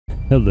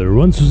Hello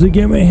everyone, Suzuki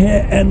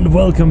here and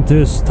welcome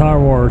to Star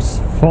Wars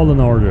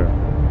Fallen Order.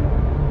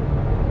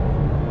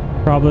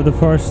 Probably the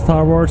first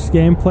Star Wars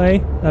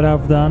gameplay that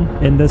I've done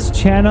in this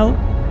channel.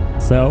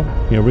 So,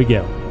 here we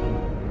go.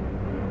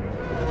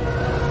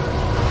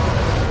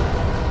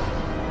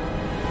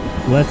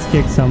 Let's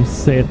kick some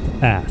Sith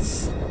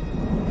ass.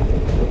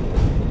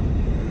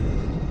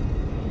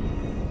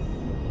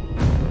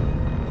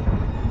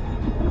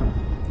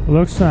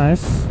 Looks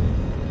nice.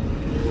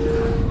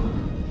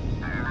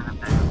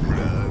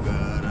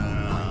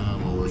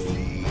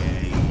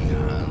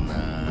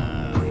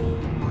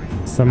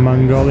 Some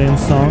Mongolian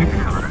song.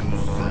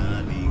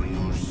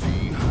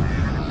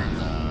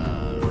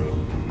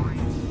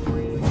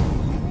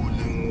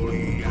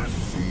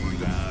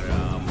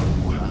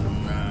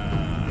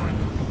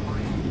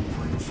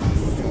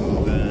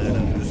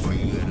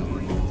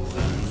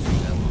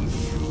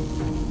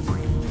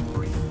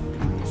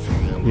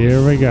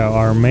 Here we go,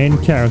 our main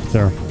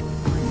character.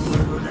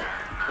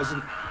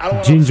 Listen, I don't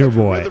want Ginger to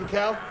boy. with him,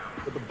 Cal,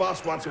 but the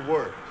boss wants a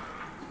word.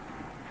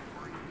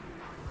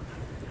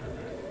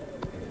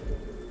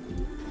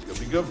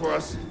 It'll be good for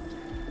us.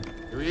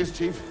 Here he is,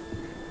 Chief.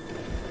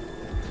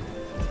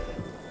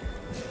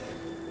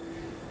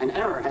 An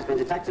error has been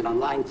detected on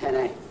line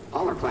 10A.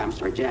 All our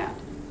clamps are jammed.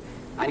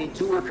 I need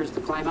 2 workers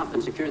to climb up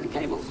and secure the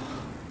cables.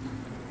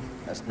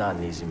 That's not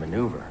an easy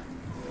maneuver.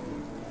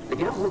 The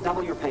guild will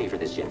double your pay for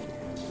this shift.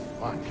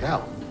 Come on,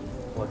 Cal.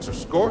 What's our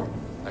score?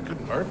 That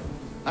couldn't hurt.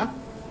 Huh?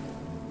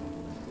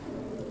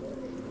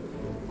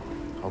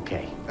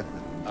 Okay.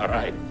 All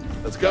right,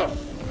 let's go.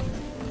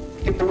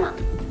 Get to work.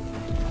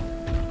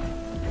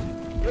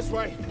 This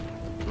way.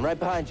 I'm right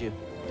behind you.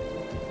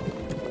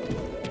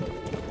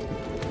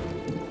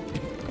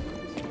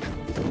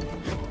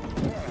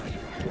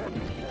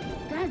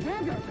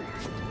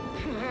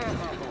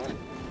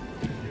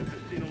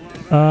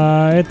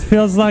 It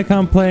feels like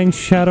I'm playing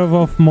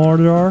Shadow of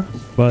Mordor,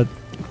 but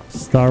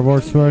Star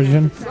Wars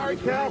version. Sorry,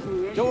 Cal.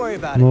 Don't worry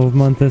about it.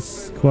 Movement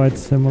is quite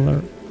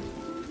similar.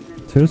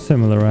 Too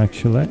similar,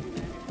 actually.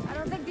 I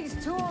don't think these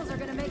tools are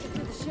gonna make it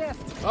through the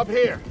shift. Up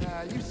here.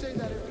 You say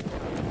that.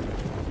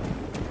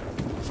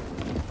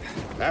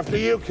 After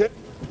you, kid.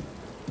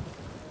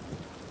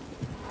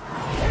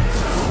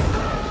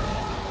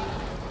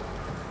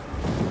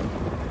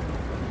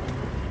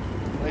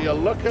 Will you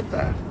look at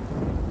that?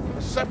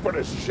 A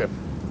separatist ship.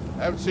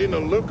 I haven't seen a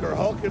Luke or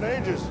Hulk in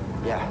ages.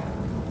 Yeah.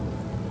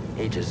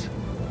 Ages.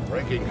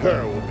 Breaking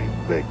her will be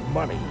big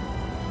money.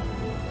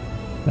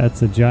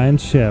 That's a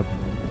giant ship.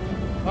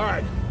 All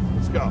right,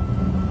 let's go.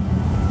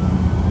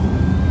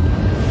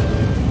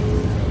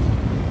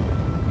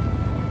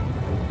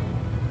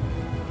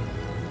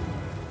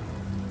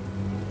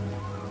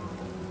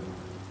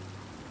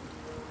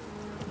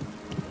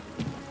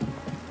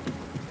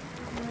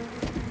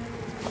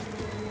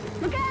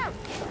 Look out!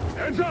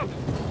 Hands up!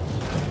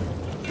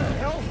 What the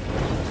hell?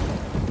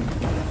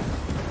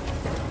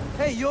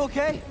 Hey, you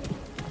okay?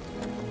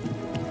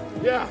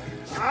 Yeah,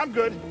 I'm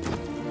good.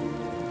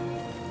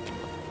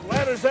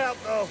 Ladder's out,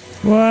 though.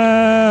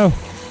 Wow!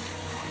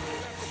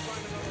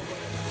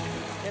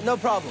 Yeah, no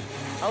problem.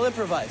 I'll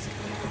improvise.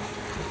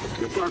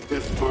 Depart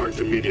this purge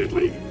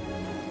immediately.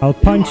 I'll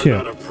punch You are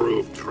you. not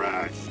approved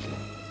trash.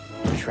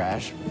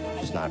 Trash?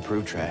 Just not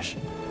approved trash.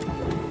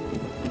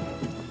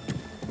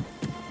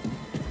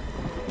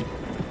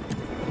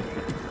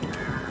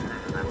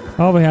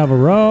 Oh, we have a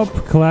rope,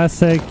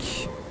 classic,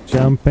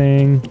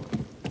 jumping,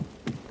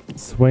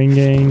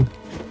 swinging.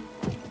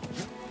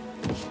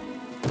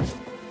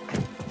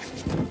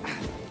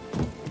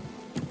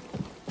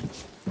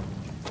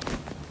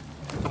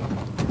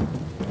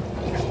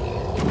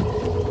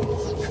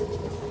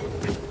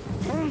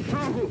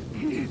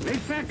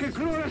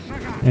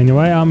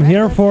 Anyway, I'm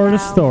here for the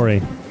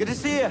story. Good to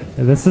see you.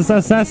 This is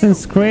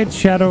Assassin's Creed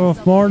Shadow of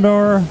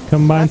Mordor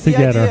combined That's the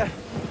together. idea.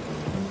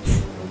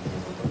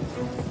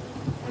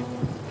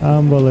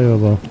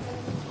 Unbelievable.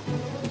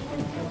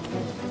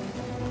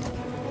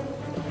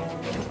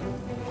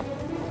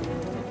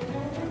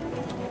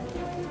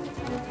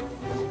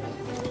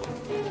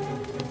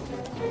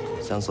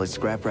 Sounds like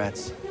scrap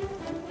rats.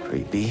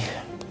 Creepy.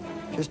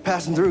 Just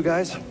passing through,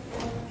 guys.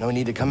 No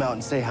need to come out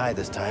and say hi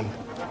this time.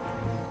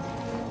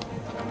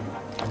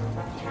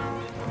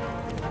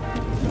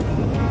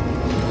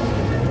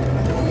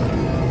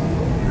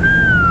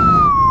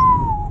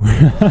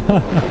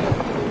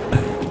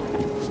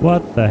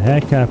 What the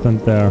heck happened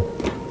there?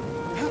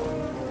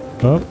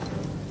 Oh.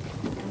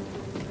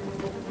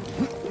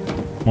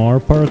 More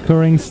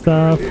parkouring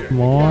stuff,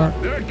 more.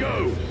 There it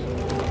goes.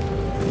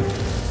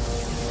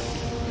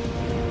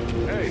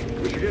 Hey,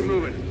 we should get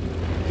moving.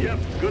 Yep,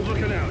 good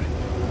looking out.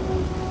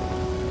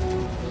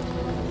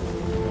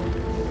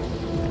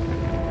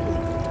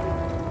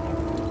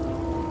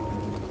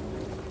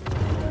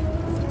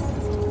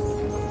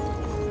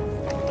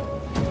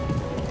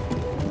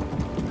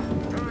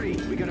 Hurry,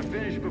 we gotta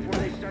finish before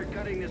they start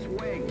cutting this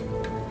wing.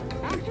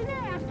 After day,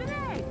 after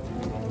day!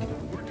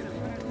 Working as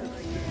fast as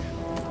I can.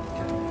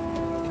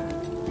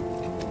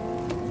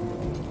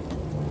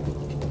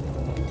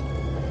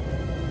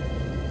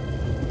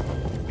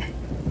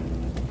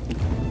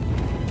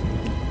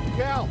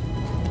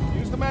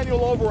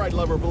 manual override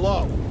lever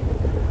below.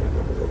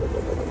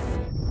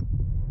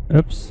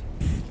 Oops.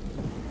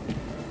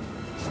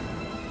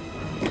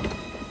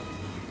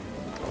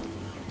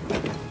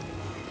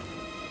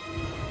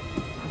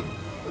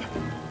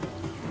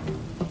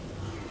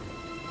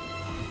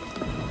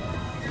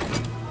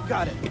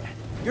 Got it.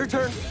 Your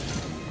turn.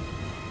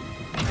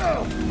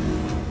 Hold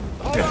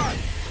on.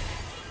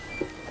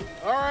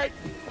 All right,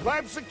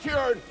 clamp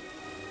secured.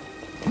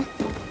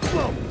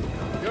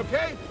 You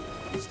okay?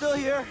 Still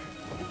here.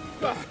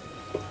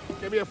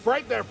 Give me a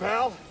fright there,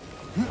 pal.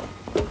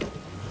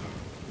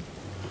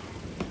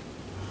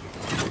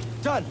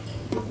 Done.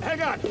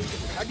 Hang on.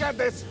 I got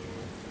this.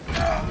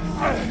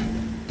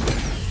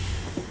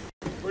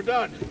 We're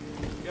done.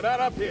 Get out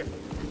up here.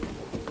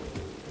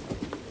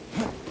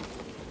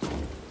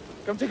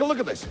 Come take a look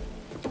at this.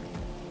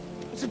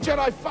 It's a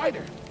Jedi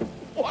fighter.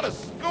 What a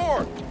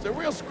score! It's a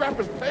real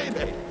scrapper's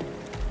payday.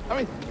 I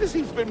mean, this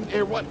he's been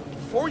here, what,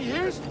 4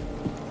 years?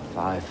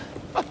 5.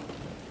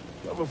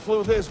 Whoever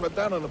flew this went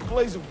down in a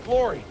blaze of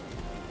glory.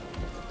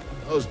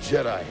 Those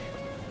Jedi.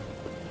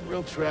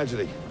 Real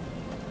tragedy.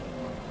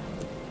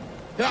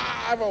 Yeah,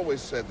 I've always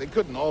said they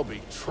couldn't all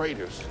be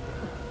traitors.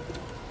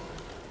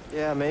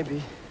 Yeah,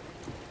 maybe.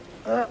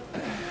 I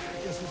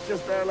guess it's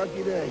just our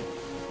lucky day.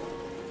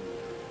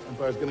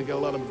 Empire's gonna get a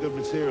lot of good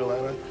material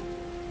out of it.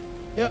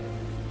 Yeah,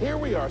 here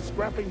we are,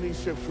 scrapping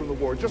these ships from the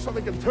war, just so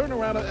they can turn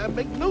around and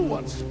make new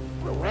ones.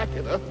 What a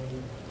racket, huh?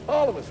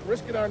 All of us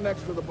risking our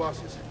necks for the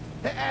bosses.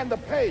 And the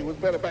pay was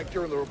better back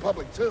during the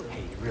Republic, too. Hey,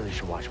 you really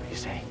should watch what you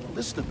say.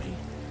 Listen to me.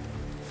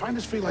 Find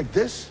us free like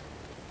this,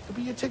 it'll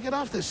be your ticket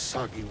off this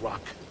soggy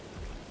rock.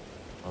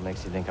 What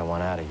makes you think I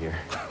want out of here?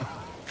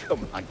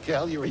 Come on,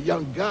 Cal, you're a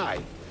young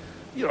guy.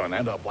 You don't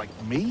end up like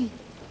me.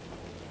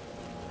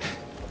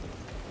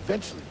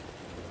 Eventually,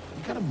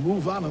 you gotta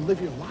move on and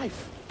live your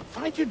life.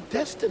 Find your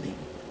destiny.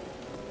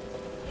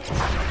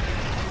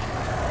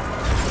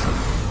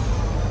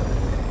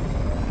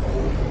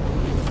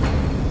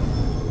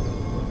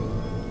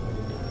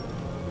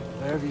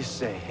 Whatever you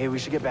say. Hey, we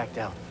should get back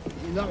down.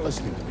 You're not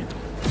listening to me.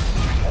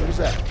 What was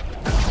that?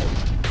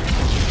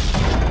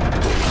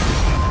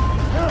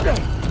 Help me!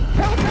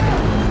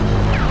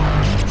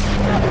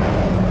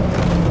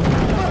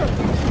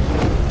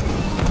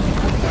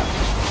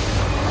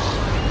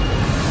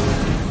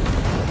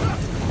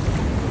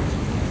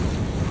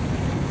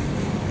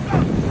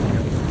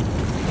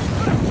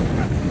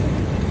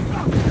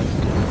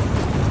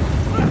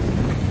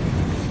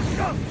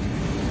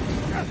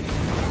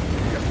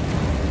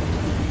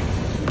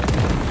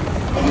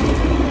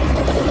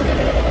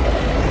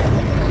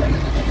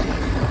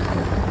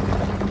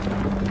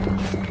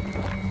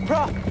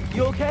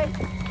 You okay?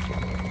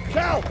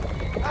 Cal!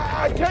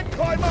 I can't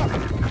climb up!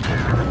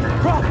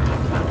 Bro,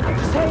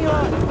 just hang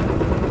on!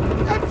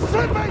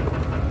 Send me!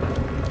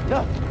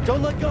 No,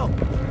 don't let go!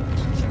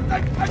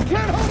 I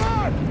can't hold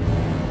on!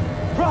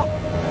 Bro!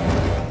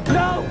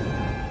 No!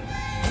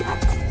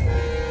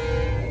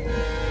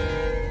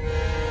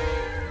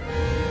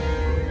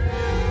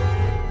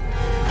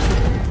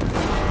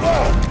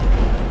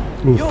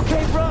 Oof. You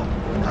okay, bro?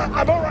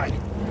 I'm all right.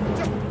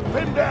 Just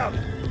pinned down.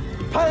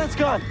 Pilot's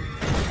gone!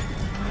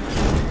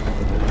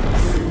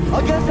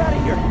 I'll get us out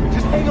of here.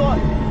 Just hang on.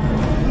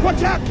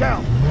 Watch out,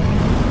 Cal!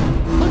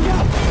 Look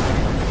out!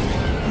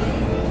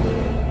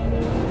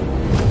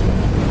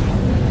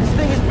 This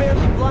thing is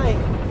barely flying.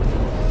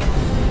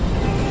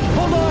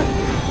 Hold on!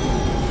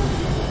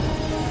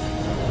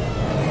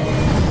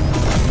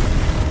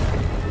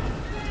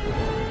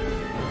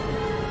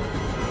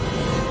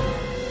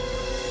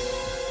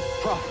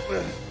 Bro,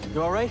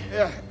 you all right?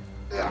 Yeah.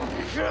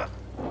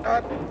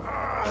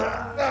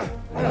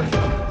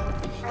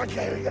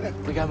 Okay,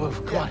 We gotta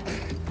move. Come on.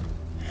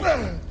 What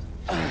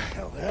the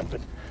hell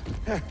happened?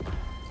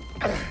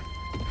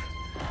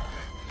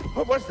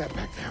 What was that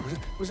back there?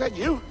 Was that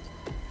you?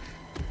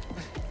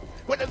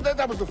 Well,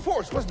 that was the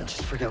Force, wasn't it?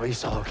 Just forget what you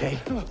saw, okay?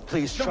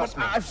 Please trust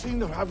me. I've seen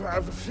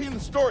the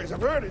stories.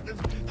 I've heard it.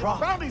 There's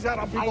bounties out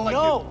on people like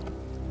you.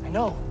 I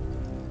know.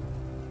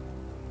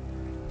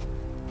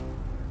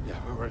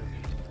 Yeah, we're ready.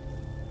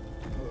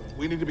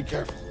 We need to be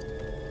careful.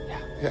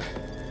 Yeah.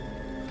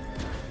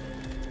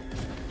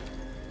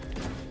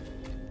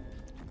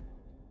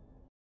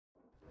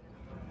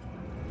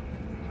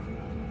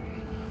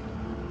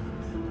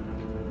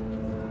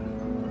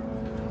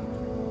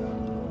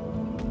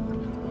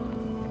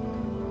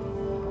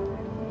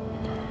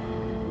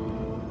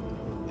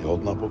 You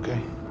holding up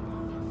okay?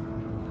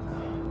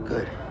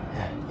 Good.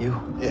 Yeah,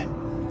 you? Yeah.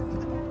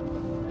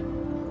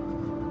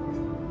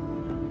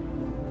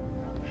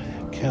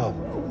 Cal,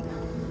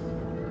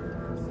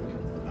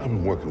 I've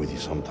been working with you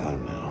some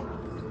time now.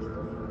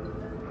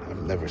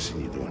 I've never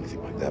seen you do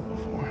anything like that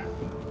before.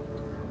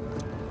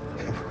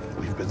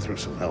 We've been through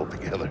some hell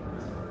together.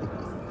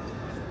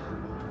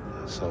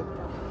 So,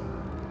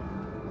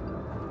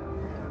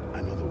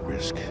 I know the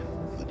risk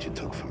that you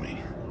took for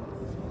me.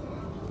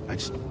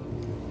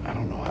 I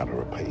don't know how to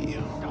repay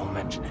you. Don't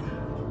mention it.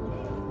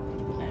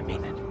 I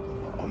mean it.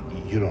 Oh,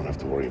 you don't have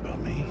to worry about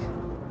me.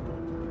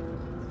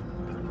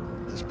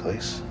 This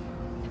place,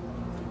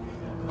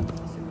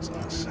 It's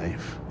not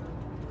safe.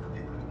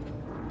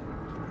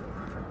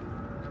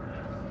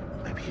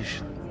 Maybe you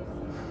should,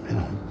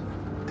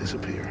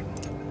 disappear.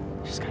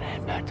 Just gonna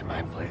head back to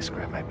my place,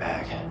 grab my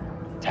bag.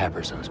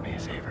 Tappers owes me a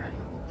favor.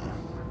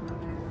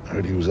 I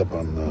heard he was up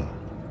on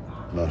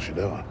Mount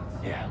Shidoa.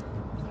 Yeah.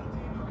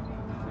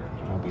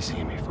 You won't be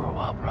seeing me for a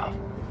while, Prof.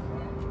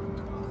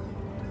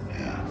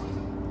 Yeah.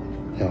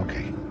 Yeah,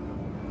 okay.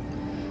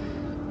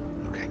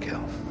 Okay,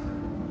 Kel.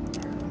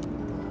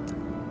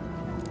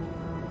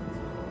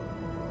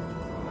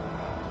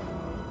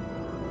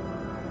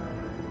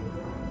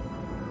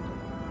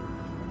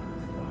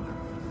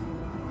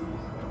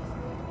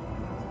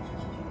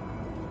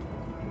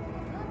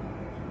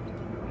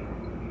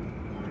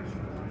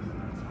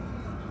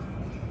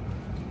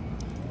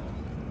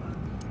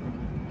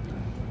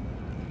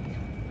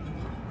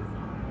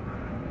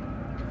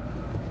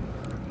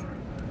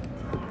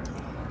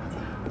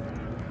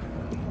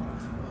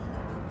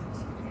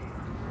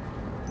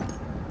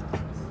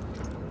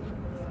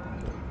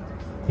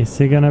 Is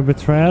he gonna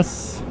betray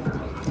us?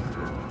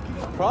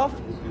 Prof?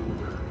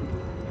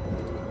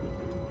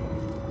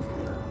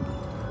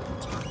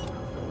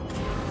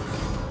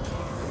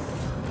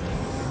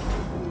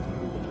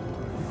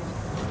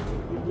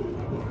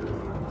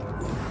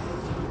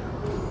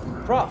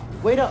 Prof,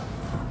 wait up.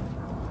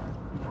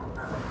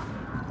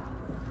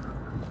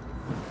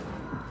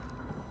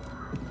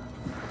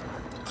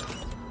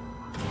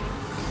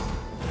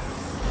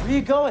 Where are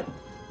you going?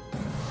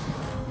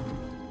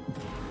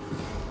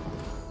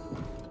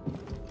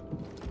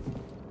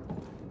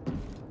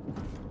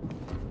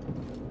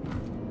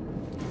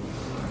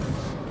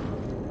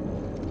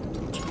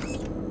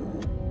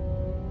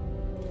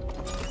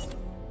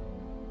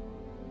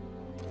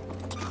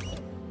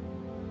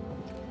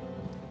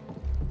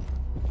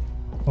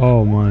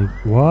 Oh my,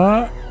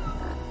 what?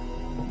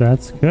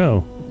 That's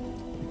cool.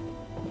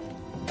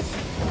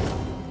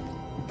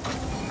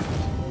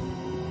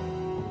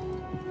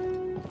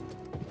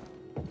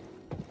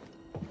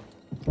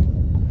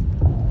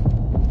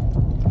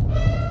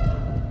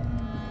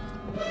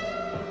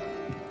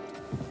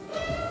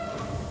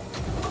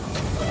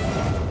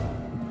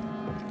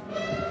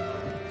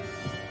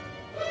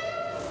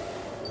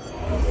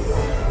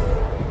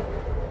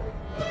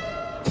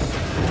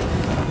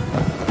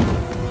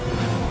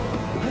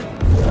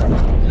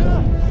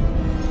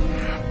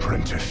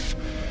 Apprentice,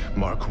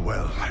 mark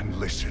well and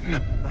listen.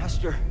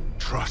 Master.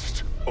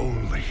 Trust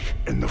only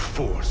in the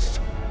Force.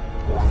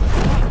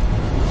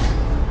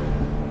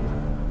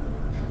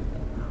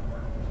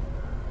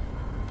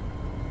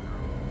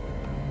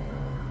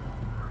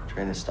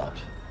 Train has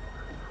stopped.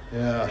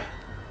 Yeah.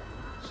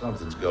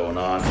 Something's going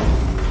on.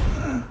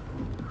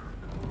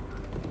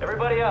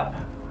 Everybody up.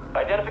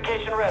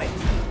 Identification ready.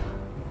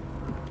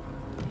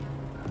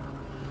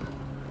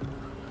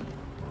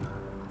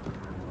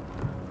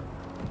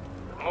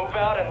 Move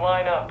out and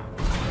line up.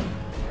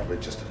 Probably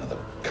just another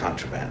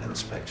contraband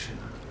inspection.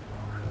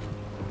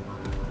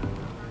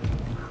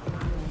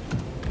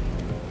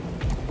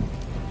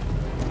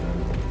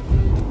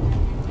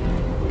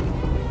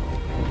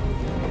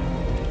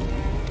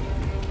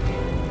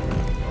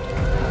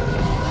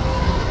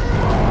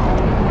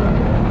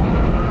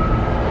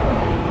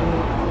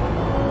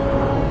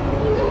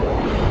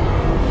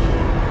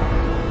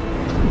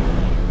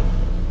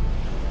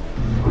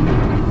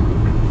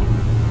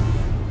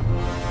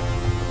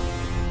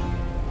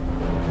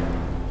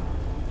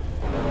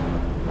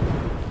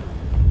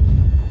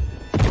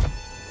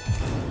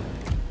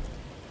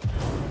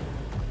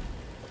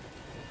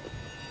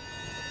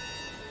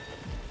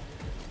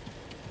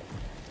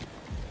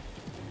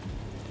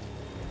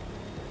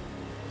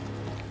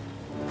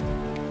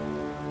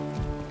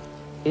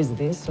 Is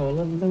this all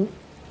of them?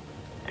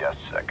 Yes,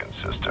 second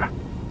sister.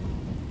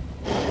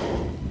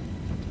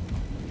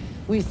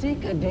 We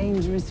seek a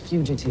dangerous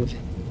fugitive.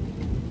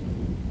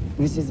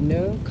 This is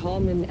no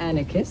common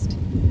anarchist,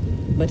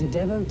 but a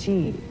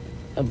devotee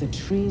of the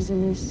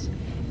treasonous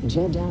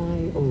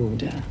Jedi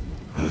Order.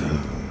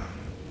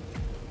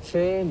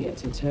 Failure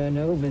to turn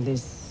over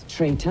this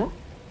traitor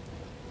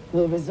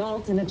will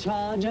result in a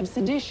charge of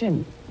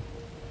sedition.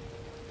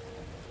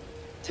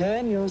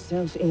 Turn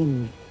yourself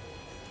in,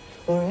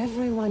 or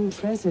everyone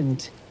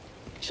present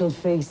shall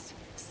face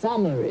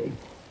summary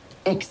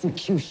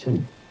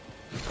execution.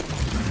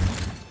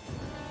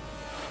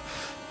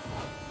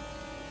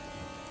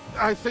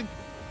 I think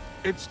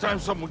it's time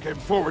someone came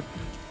forward.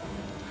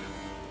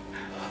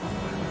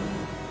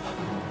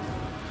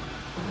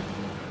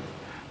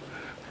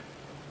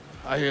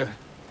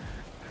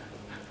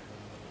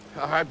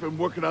 I've been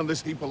working on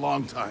this heap a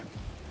long time.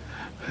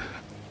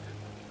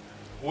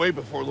 Way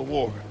before the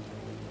war.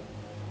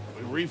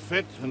 We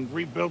refit and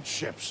rebuilt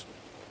ships.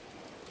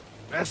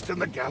 Best in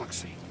the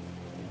galaxy.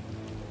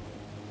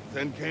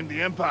 Then came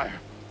the Empire.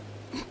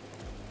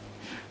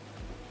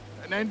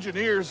 And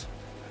engineers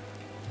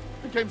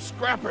became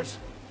scrappers.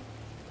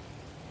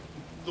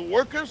 The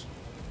workers,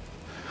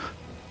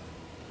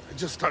 they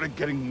just started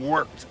getting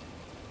worked.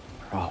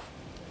 Prof.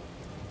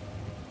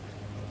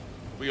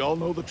 We all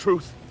know the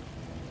truth.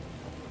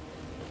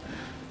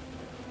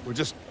 We're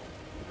just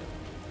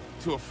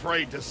too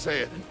afraid to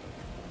say it.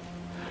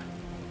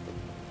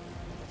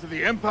 To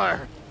the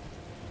Empire,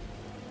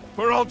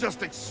 we're all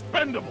just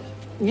expendable.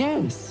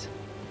 Yes,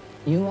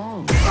 you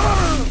are.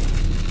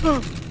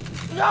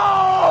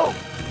 No!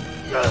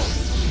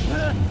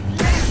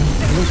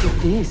 Look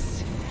at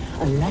this.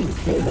 A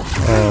lightsaber.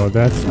 Oh,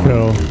 that's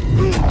cool.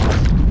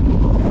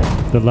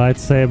 The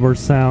lightsaber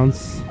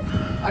sounds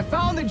I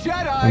found the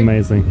Jedi!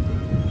 amazing.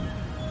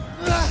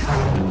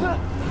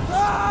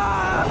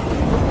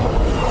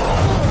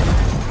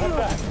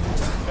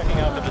 Checking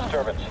out the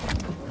disturbance.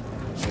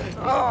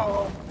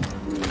 Oh,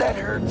 that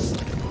hurts.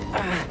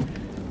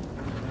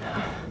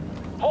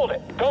 Hold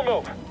it. Don't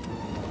move.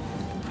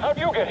 How'd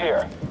you get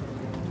here?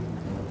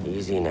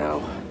 Easy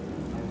now.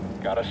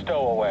 Got a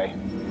stowaway.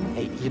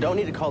 Hey, you don't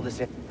need to call this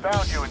in.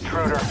 Found you,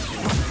 intruder.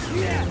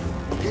 You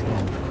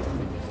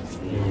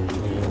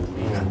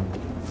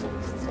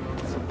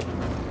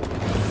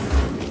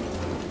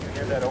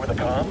hear that over the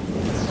comm?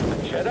 The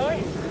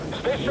Jedi?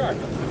 Stay sharp.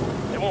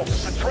 They won't.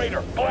 The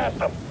traitor. Blast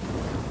them.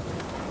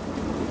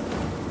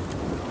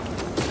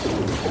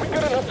 Are we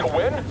good enough to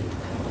win?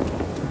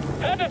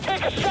 Had to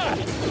take a shot.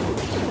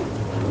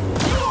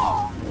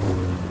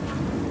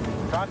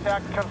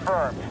 Contact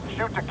confirmed.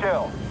 Shoot to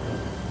kill.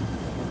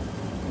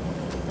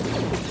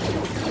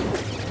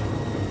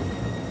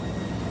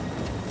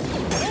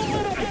 Don't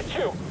let him hit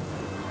you.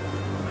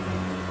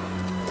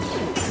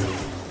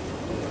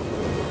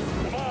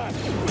 Come on,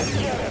 let's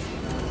get him.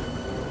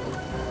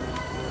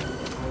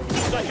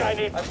 That guy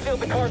needs. I've sealed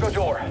the cargo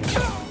door.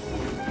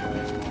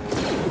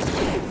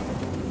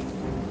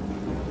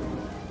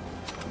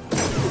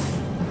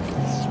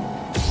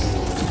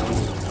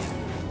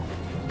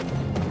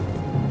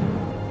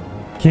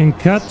 Can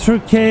cut through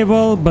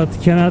cable, but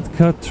cannot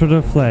cut through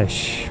the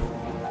flesh.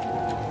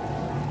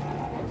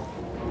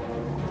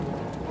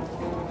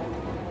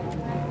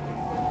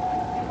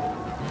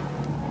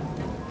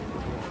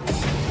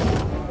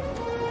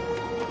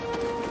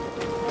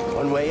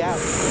 One way out.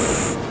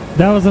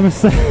 That was a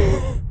mistake.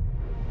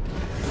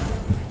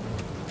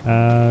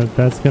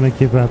 That's gonna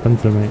keep happening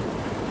to me.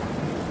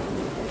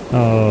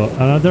 Oh,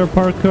 another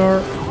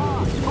parkour.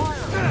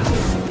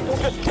 Don't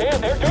just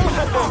stand there, do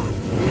something.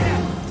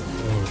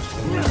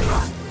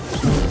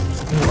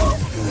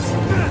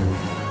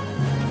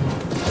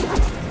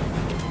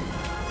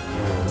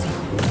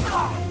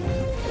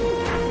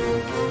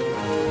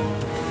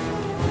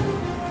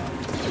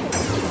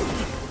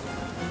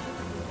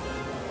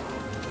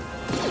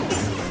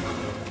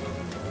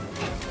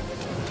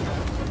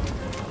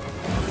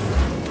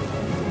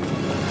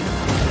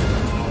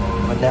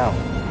 What now?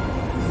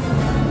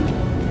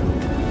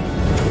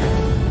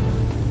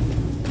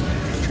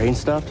 Train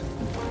stopped?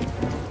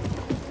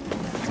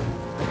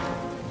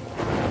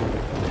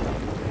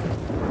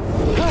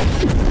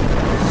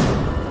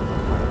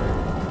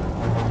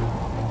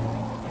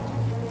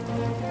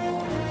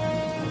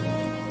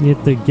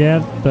 Need to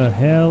get the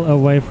hell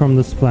away from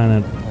this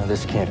planet. Oh,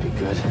 this can't be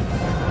good.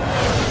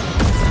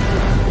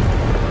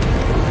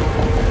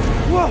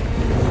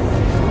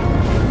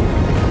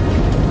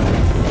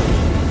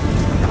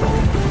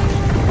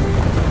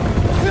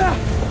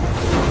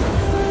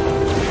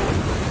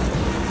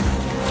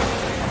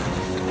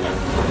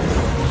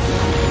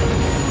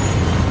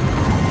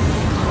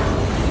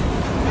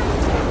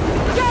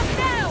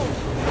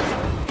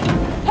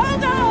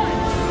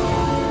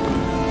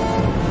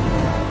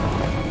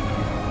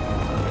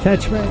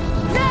 Catch me.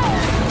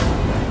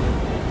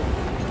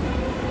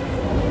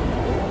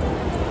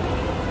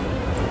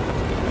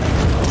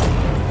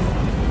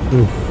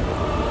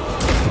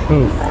 Oof.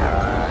 Oof.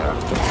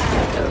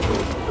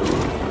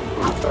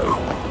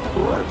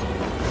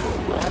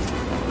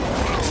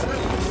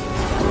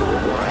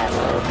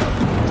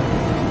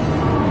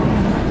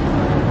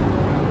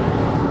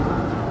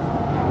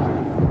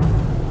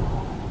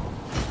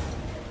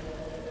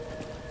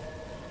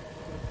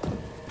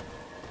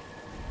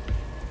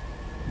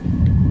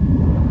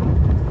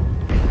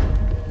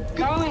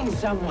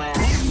 Somewhere.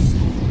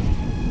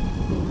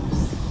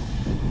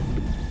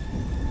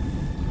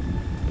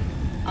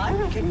 I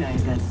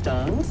recognize that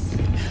stance.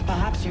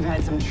 Perhaps you've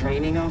had some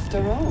training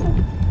after all.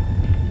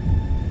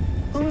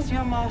 Who's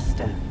your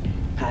master,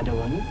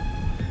 Padawan?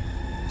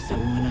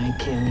 Someone I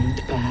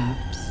killed,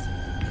 perhaps?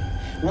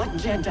 What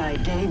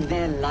Jedi gave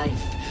their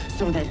life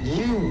so that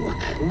you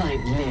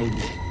might live?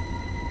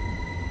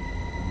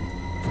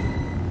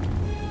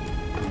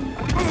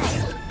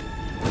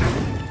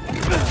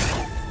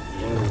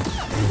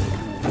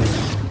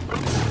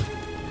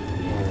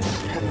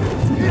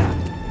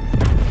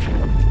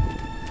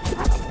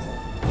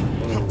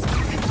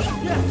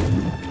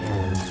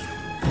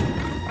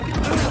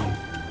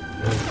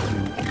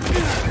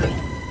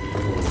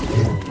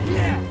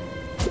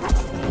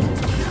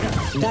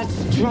 That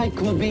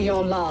strike will be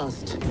your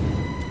last.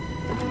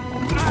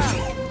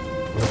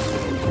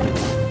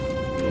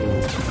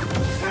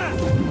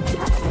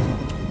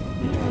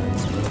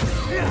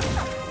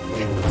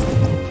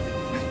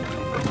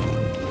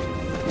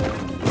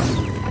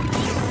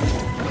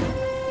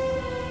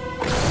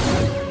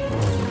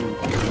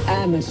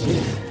 on the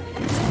ship.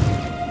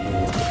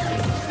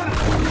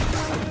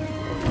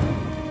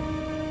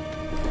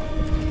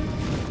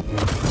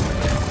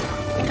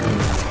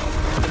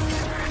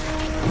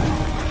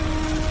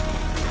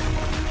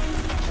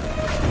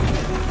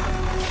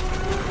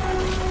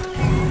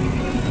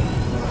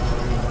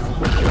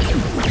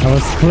 I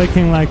was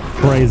clicking like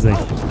crazy.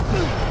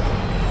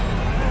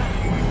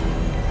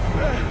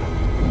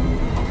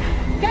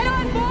 Get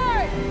on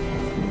board!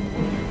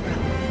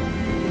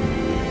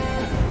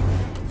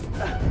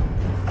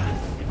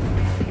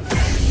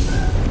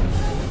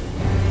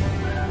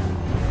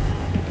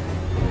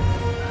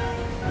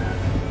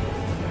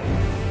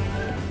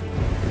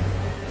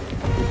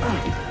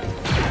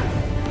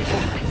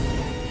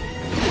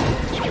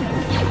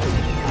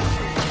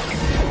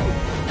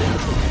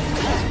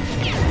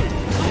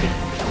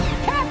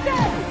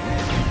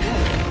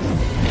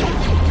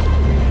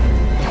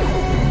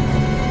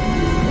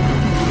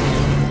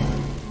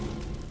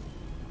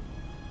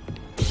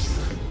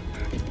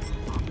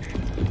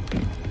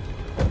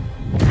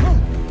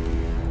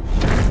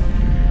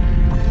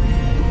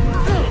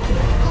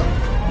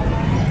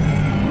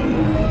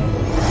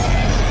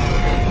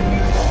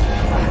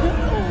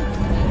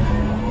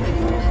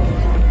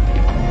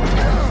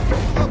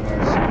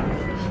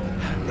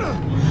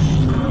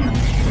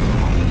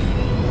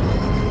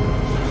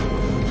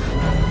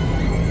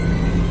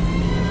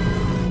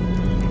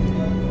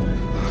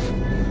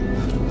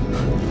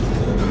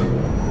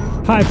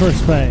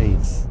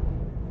 Hyperspace.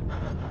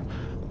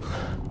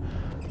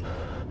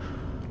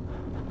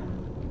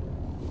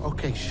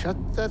 Okay, shut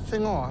that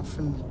thing off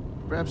and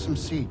grab some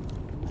seat.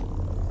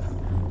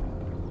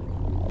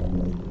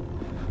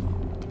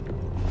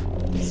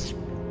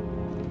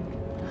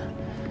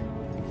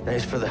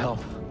 Thanks for the help.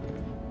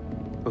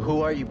 But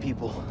who are you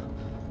people?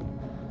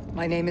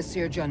 My name is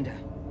Seer Junda,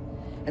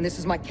 and this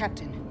is my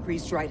captain,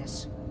 Grease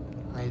Dritus.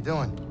 How you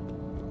doing?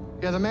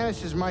 Yeah, the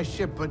Mantis is my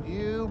ship, but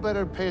you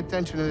better pay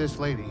attention to this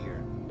lady here.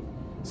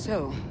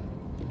 So,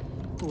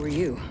 who are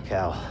you?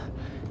 Cal.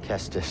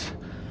 Kestis.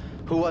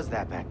 Who was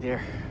that back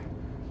there?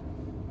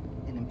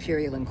 An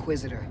Imperial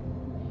Inquisitor.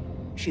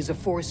 She's a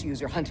Force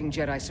user hunting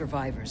Jedi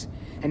survivors.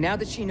 And now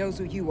that she knows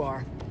who you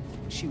are,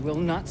 she will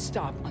not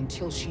stop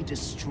until she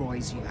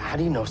destroys you. How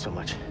do you know so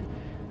much?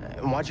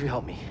 And why'd you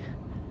help me?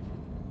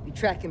 We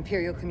track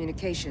Imperial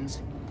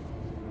communications.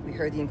 We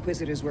heard the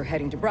Inquisitors were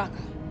heading to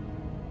Braca,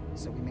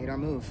 so we made our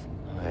move.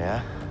 Oh,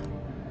 yeah?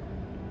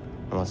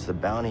 And what's the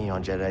bounty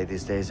on Jedi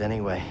these days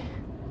anyway?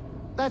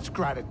 That's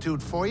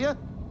gratitude for you.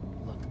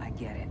 Look, I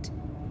get it.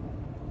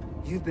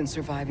 You've been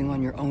surviving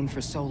on your own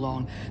for so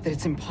long that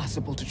it's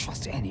impossible to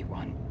trust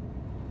anyone.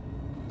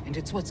 And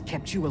it's what's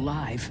kept you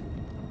alive.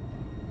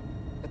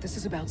 But this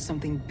is about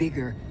something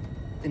bigger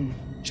than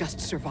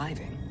just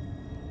surviving.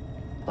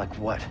 Like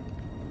what?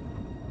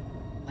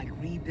 Like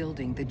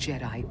rebuilding the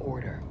Jedi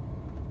Order.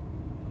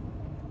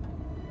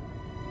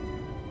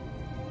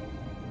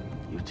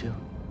 You two?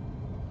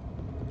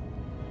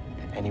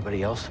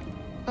 Anybody else?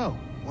 Oh,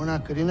 we're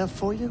not good enough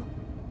for you?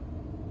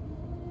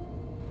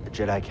 The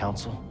Jedi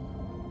Council?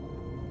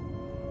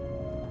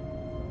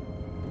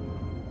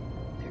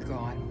 They're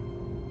gone.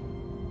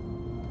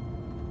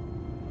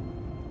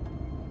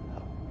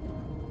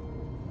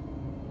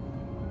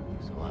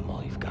 So I'm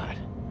all you've got.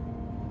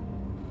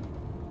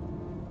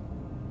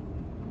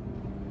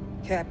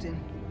 Captain,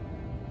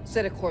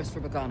 set a course for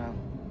Bogano.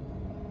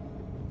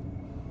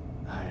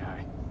 Aye,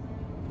 aye.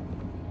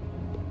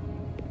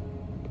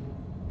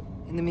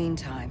 In the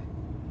meantime,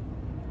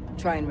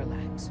 try and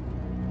relax.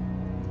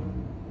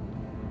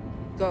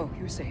 Go,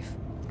 you're safe.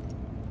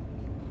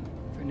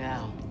 For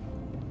now.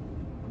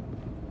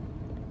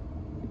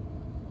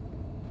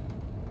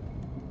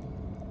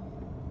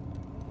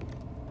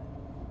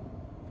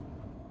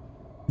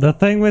 The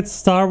thing with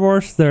Star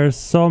Wars, there's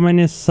so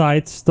many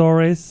side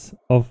stories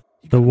of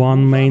the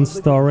one main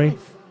story.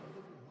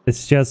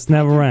 It's just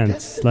never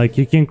ends. Like,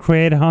 you can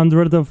create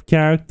hundreds of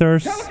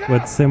characters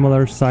with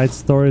similar side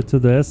story to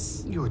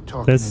this.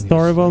 This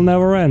story will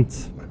never end.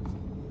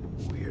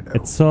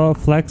 It's so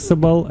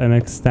flexible and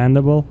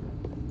extendable.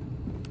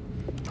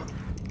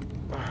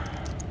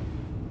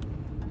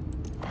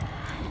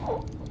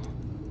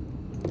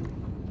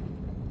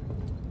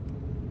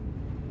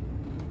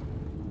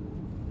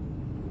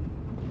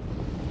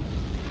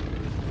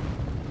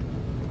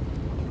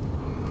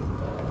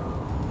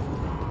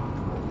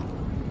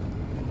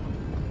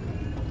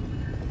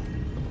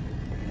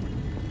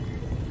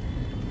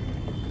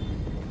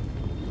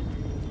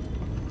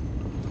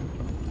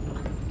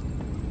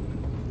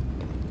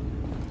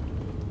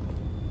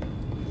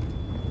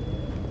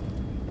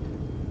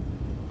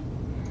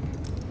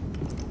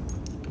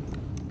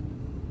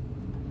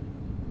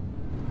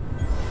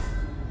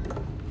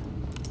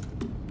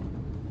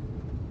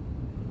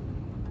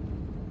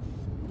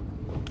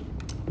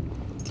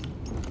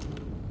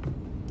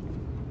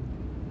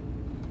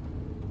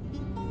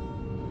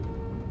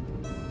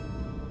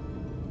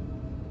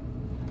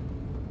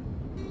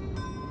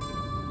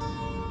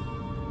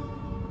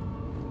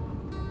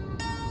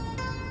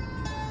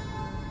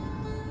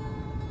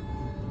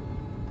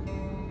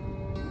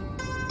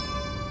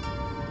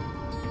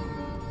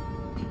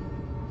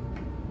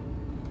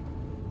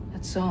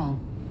 song.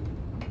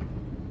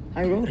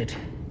 I wrote it.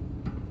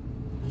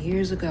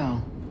 Years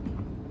ago.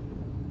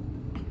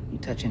 You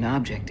touch an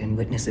object and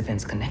witness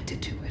events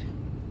connected to it.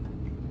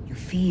 You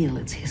feel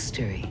its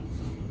history.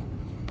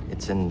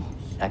 It's an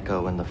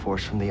echo in the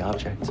force from the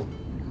object.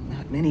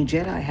 Not many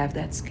Jedi have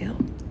that skill.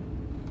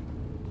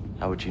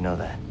 How would you know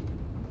that?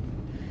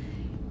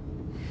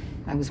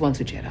 I was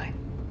once a Jedi,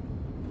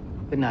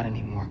 but not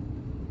anymore.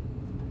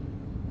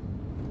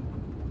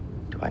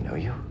 Do I know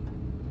you?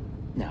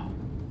 No.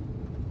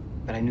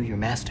 But I knew your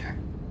master,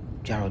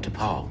 Jaro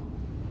Tapal.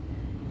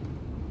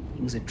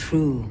 He was a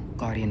true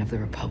guardian of the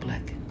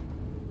Republic.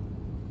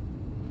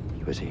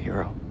 He was a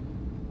hero.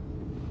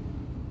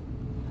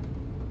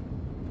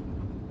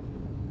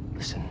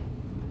 Listen.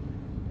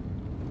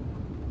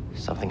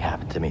 Something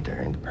happened to me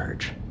during the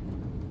purge.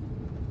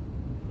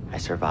 I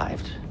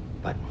survived,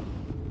 but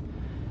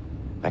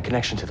my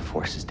connection to the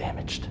Force is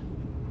damaged.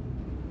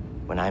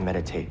 When I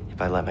meditate,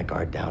 if I let my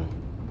guard down,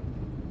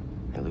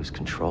 I lose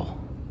control.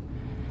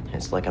 And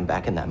it's like I'm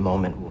back in that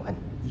moment when...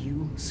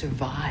 You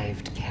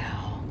survived,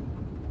 Cal.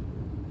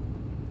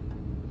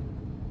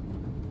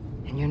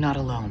 And you're not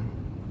alone.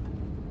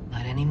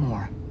 Not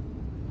anymore.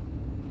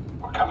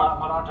 We're coming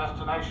up on our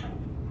destination.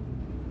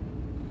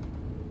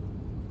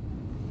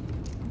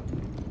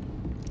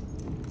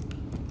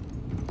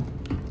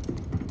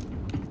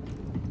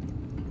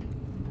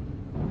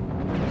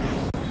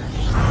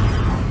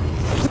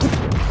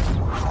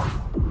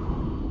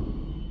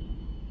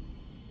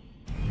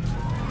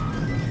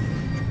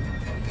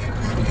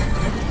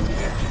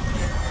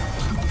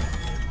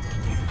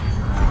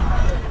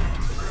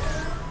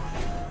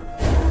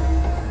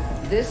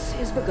 This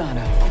is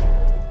Bogano.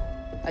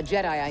 A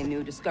Jedi I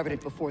knew discovered it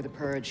before the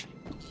purge.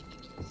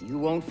 You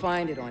won't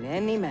find it on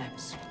any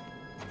maps.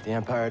 The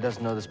Empire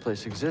doesn't know this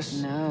place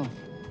exists. No.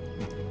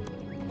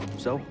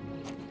 So,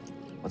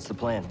 what's the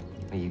plan?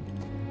 We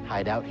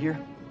hide out here?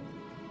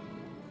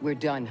 We're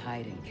done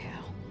hiding,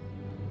 Cal.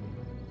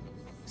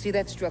 See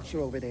that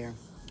structure over there?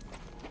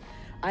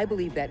 I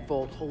believe that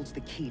vault holds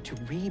the key to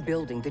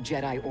rebuilding the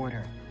Jedi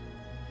Order.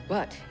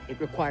 But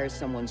it requires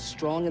someone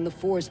strong in the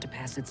Force to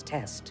pass its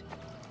test.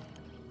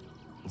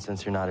 And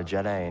since you're not a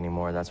Jedi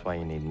anymore, that's why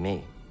you need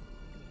me.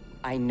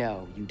 I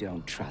know you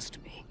don't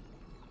trust me.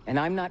 And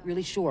I'm not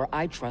really sure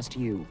I trust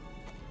you.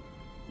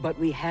 But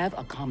we have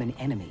a common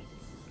enemy.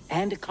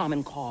 And a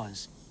common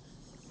cause.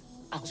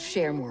 I'll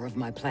share more of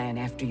my plan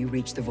after you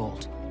reach the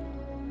vault.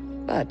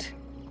 But,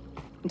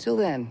 until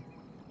then,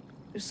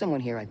 there's someone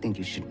here I think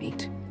you should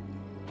meet.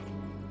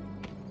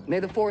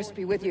 May the Force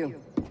be with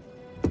you.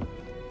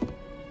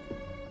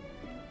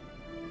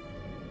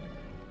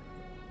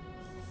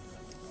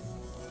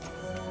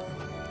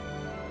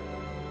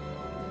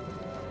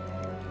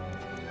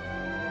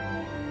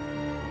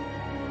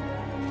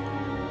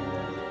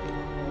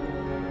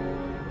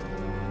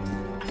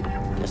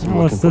 I'm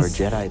looking for a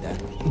Jedi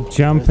then.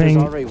 Jumping There's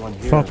already one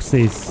here.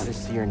 foxes. Why does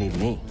Seer need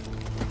me?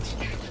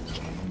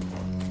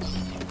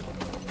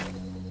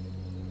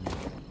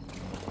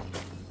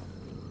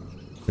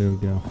 There we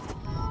go.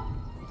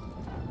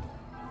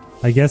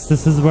 I guess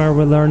this is where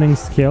we're learning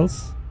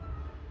skills.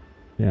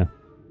 Yeah.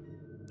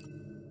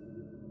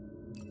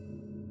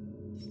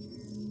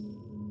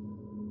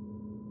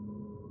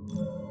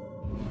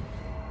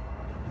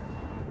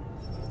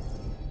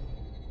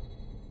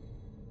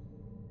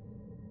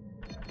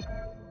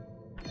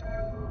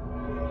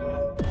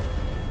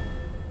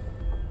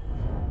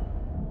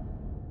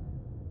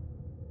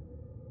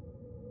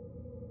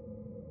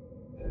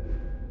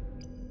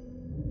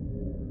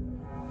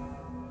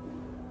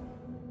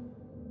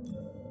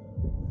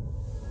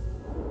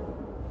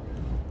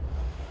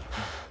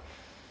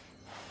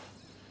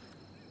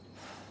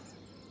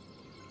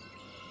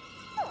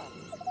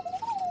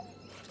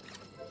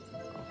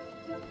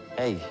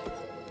 Hey,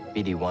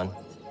 BD1.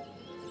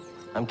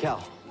 I'm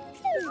Cal.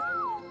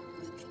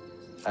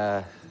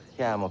 Yeah,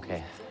 I'm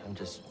okay.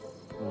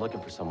 I'm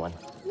looking for someone.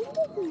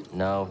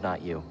 No,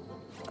 not you.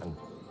 I'm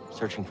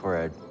searching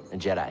for a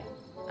Jedi,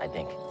 I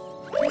think.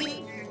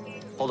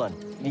 Hold on.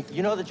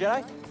 You know the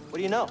Jedi? What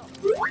do you know?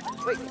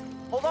 Wait,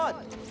 hold on.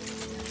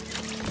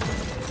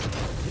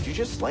 Did you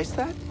just slice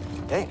that?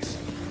 Thanks.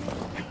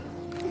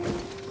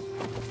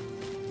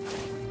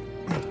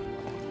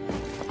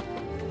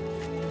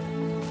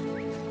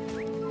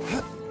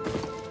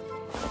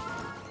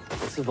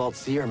 It's the vault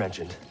Seer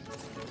mentioned.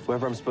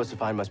 Whoever I'm supposed to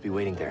find must be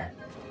waiting there.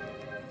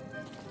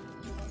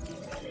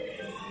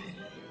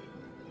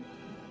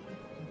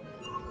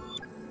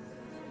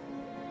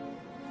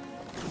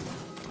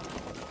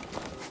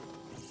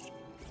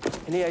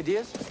 Any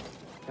ideas?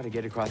 Gotta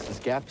get across this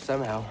gap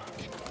somehow.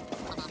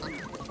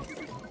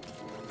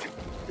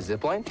 The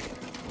zip line?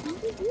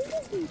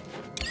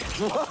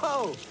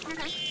 Whoa!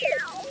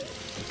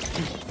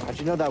 How'd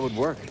you know that would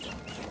work?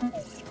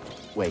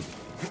 Wait,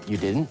 you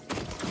didn't?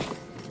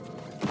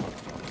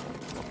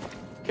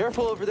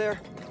 Careful over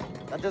there.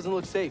 That doesn't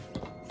look safe.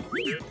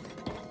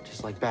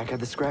 Just like back at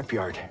the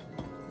scrapyard.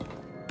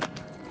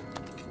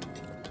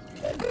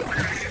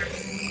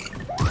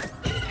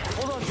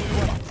 Hold on,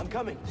 I'm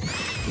coming.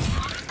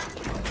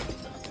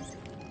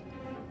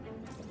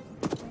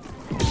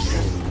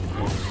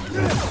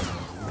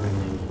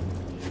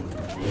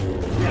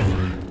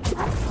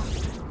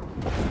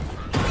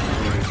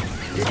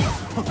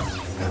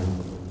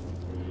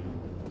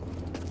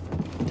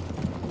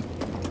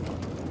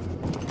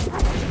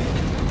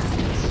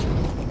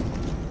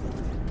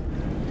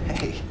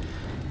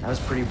 That was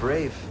pretty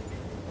brave.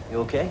 You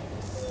okay?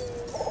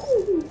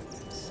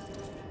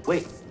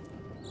 Wait,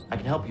 I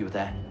can help you with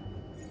that.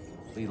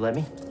 Will you let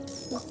me?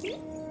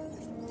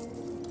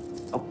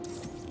 Oh,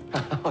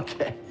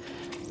 okay.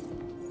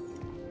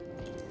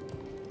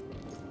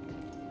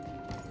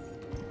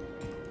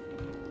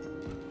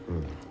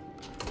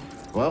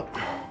 Well,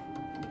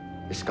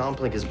 your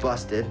scomplink is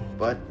busted,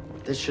 but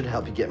this should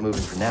help you get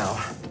moving for now.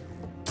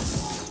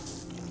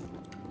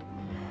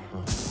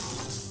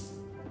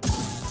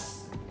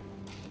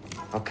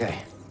 Okay,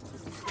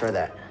 try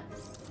that.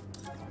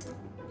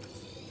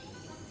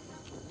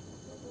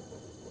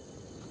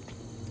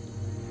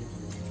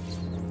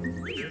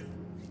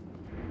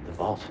 The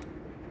vault.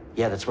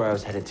 Yeah, that's where I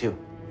was headed to.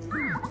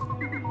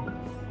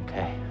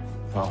 Okay,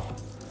 well,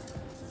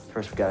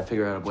 first we gotta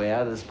figure out a way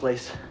out of this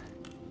place.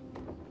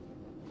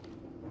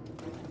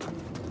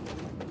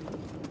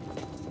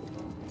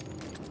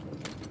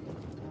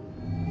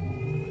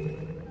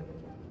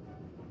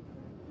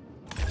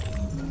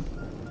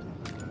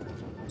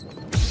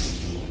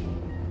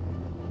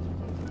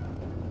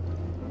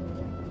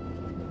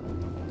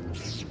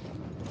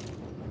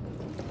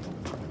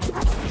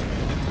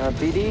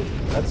 BD,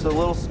 that's a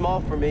little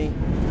small for me.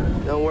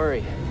 Don't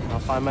worry, I'll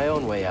find my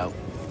own way out.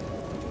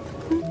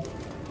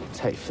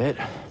 Tight fit,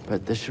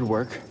 but this should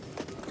work.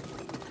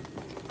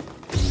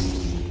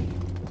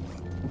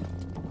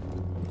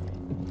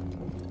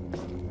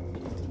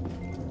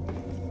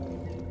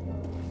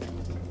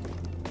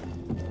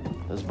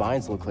 Those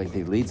vines look like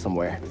they lead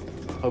somewhere.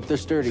 Hope they're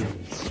sturdy.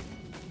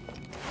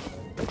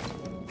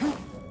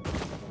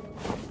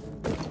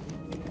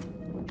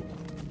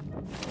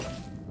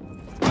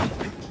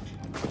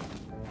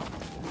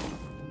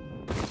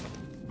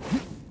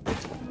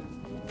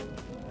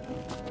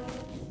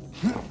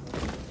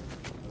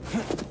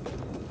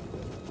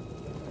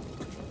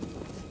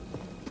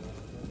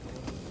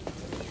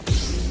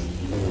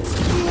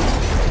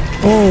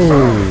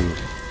 Oh!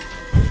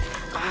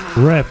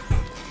 Rip.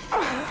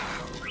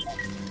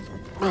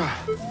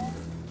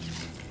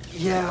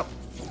 Yeah,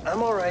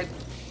 I'm all right.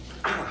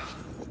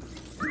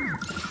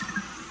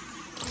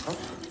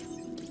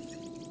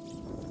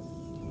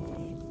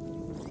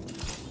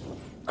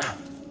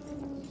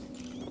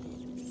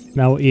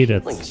 Now eat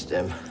it.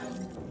 Stim.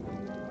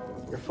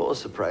 You're full of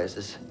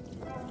surprises.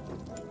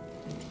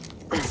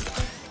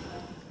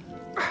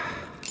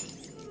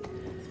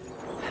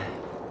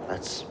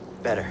 That's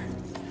better.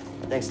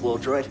 Thanks, little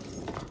droid.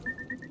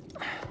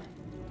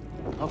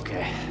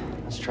 Okay,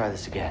 let's try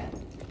this again.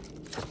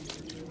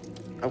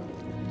 Oh,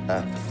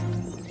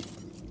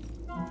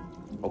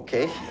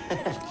 okay.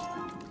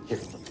 Here,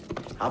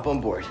 hop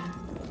on board.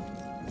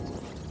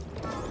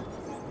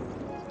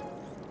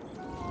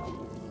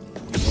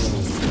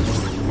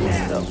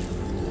 So,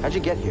 how'd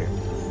you get here?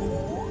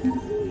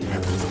 You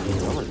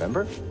don't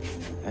remember?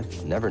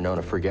 I've never known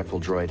a forgetful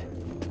droid.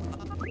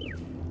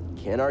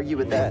 Can't argue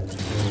with that.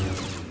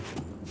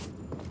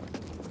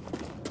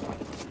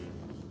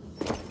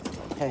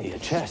 Hey, a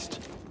chest.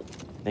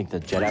 Think the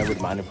Jedi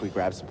would mind if we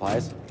grab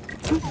supplies?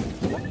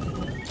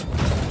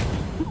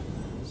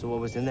 So what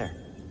was in there?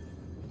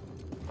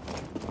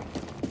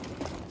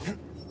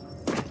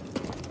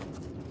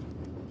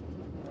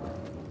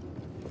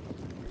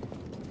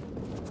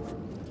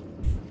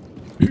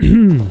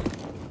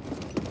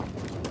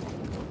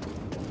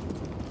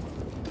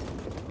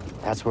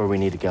 That's where we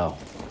need to go.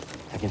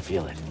 I can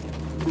feel it.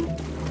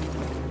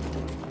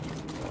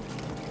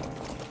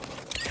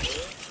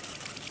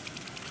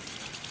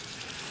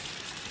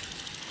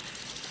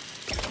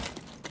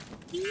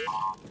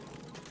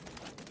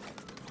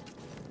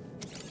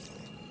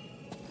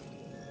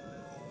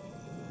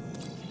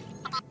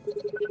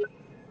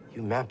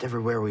 You mapped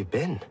everywhere we've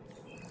been.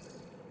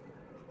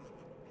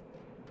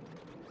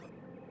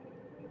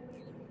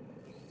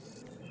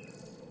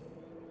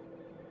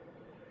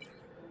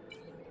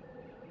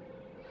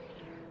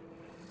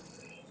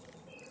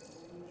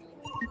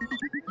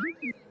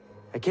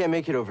 I can't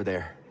make it over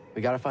there.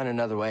 We gotta find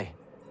another way.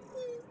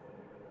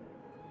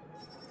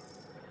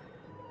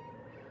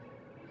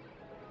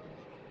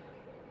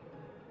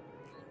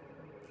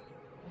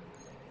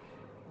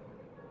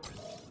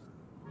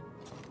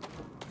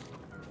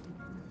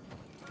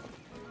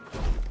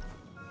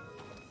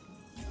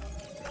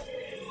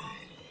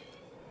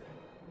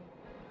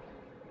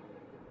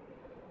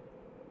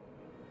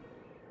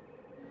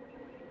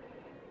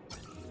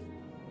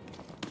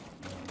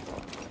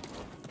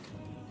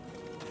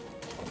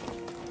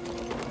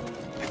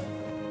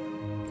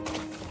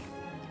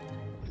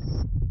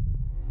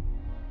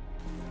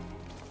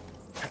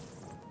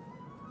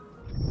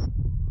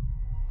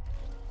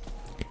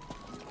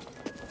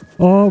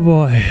 Oh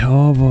boy,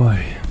 oh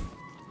boy.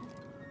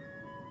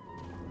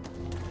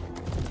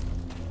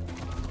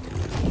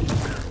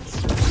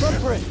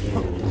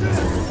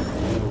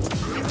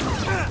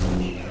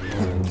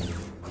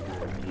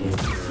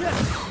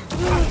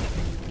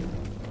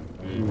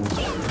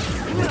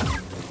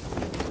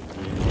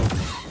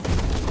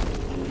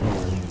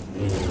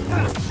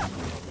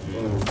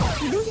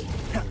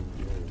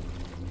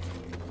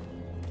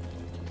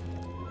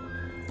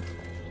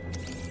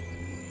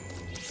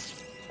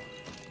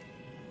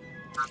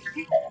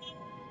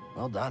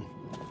 Well done.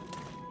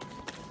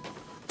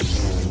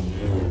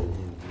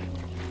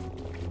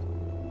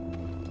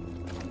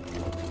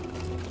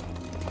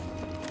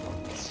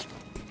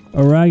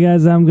 Alright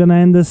guys, I'm gonna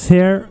end this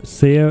here.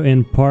 See you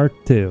in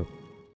part 2.